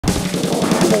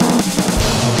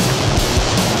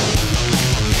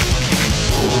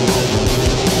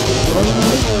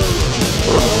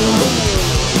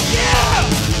Yeah!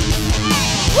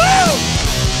 Woo!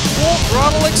 Full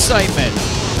throttle excitement,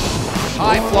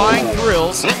 high-flying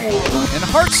thrills, and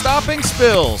heart-stopping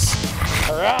spills.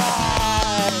 All right.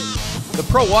 The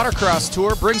Pro Watercross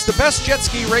Tour brings the best jet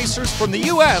ski racers from the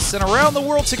U.S. and around the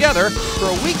world together for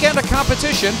a weekend of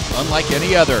competition unlike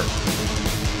any other.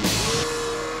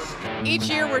 Each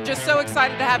year we're just so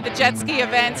excited to have the jet ski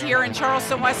event here in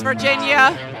Charleston, West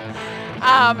Virginia.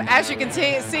 As you can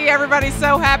see, everybody's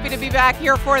so happy to be back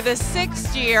here for the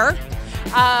 6th year.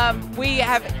 We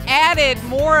have added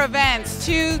more events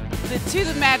to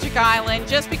the Magic Island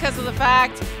just because of the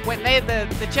fact when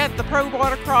the Pro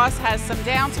Watercross has some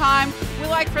downtime, we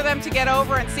like for them to get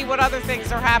over and see what other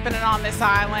things are happening on this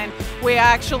island. We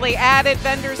actually added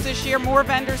vendors this year, more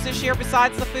vendors this year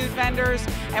besides the food vendors,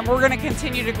 and we're going to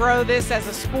continue to grow this as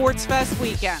a sports fest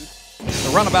weekend.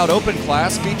 The Runabout Open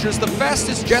class features the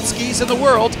fastest jet skis in the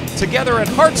world together in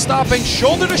heart-stopping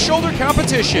shoulder-to-shoulder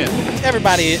competition.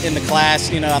 Everybody in the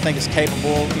class, I think is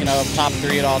capable, of top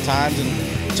 3 at all times, and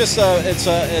just it's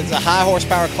a high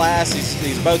horsepower class.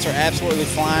 These boats are absolutely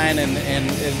flying, and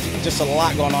it's just a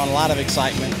lot going on, a lot of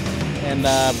excitement, and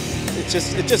it's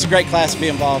just a great class to be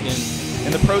involved in.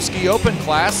 In the Pro Ski Open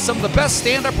class, some of the best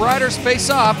stand-up riders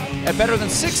face off at better than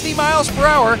 60 miles per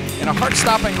hour in a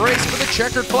heart-stopping race for the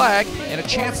checkered flag and a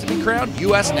chance to be crowned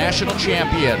U.S. national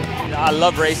champion. I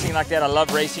love racing like that. I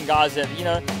love racing guys that,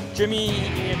 Jimmy,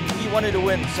 he wanted to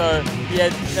win, so he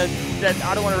had, that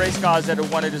I don't want to race guys that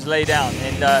want to just lay down.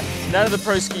 And none of the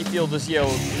pro ski field this year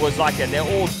was like that. They're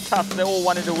all tough. They all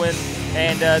wanted to win,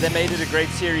 and they made it a great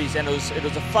series. And it was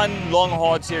a fun, long,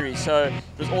 hard series. So it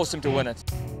was awesome to win it.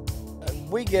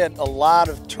 We get a lot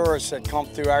of tourists that come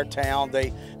through our town.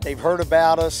 They've heard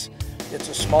about us. It's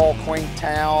a small, quaint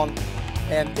town,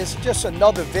 and it's just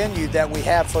another venue that we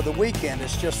have for the weekend.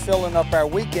 It's just filling up our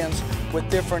weekends with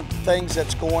different things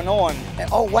that's going on. And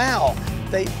oh wow,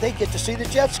 they get to see the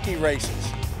jet ski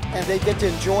races, and they get to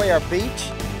enjoy our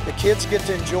beach. The kids get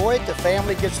to enjoy it. The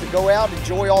family gets to go out,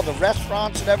 enjoy all the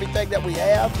restaurants and everything that we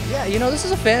have. Yeah, this is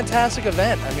a fantastic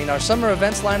event. I mean, our summer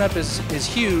events lineup is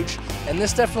huge, and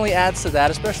this definitely adds to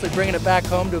that, especially bringing it back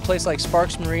home to a place like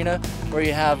Sparks Marina, where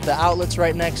you have the outlets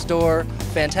right next door,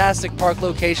 fantastic park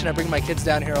location. I bring my kids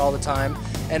down here all the time,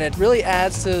 and it really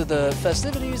adds to the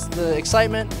festivities, the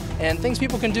excitement, and things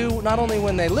people can do not only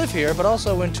when they live here, but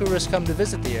also when tourists come to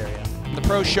visit the area. The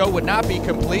Pro Show would not be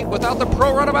complete without the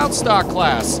Pro Runabout stock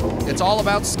class. It's all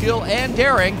about skill and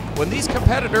daring when these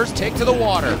competitors take to the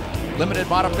water. Limited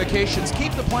modifications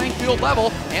keep the playing field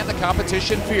level and the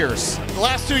competition fierce. The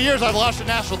last 2 years I've lost a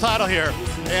national title here,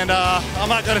 and I'm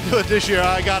not going to do it this year.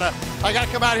 I gotta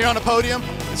come out here on the podium.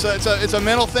 It's a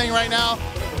mental thing right now.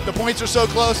 The points are so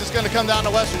close, it's going to come down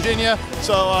to West Virginia.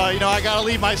 So, I got to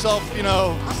leave myself,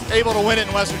 able to win it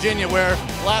in West Virginia, where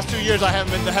the last 2 years I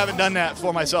haven't done that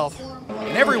for myself.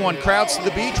 And everyone crowds to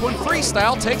the beach when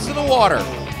freestyle takes to the water.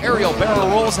 Aerial barrel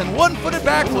rolls and one-footed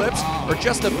backflips are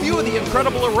just a few of the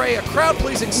incredible array of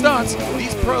crowd-pleasing stunts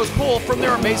these pros pull from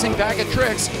their amazing bag of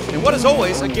tricks in what is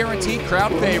always a guaranteed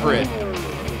crowd favorite.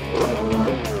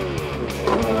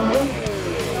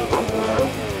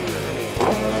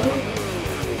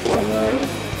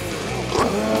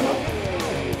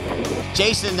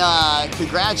 Jason,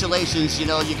 congratulations. You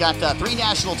got 3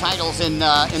 national titles in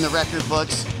the record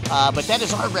books, but that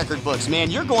is our record books,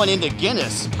 man. You're going into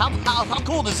Guinness. How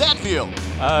cool does that feel?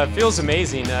 It feels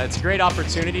amazing. It's a great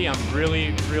opportunity. I'm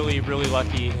really, really, really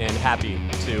lucky and happy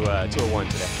to have won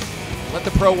today. Let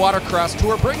the Pro Watercross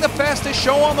Tour bring the fastest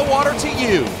show on the water to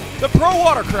you. The Pro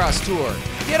Watercross Tour.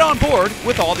 Get on board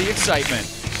with all the excitement.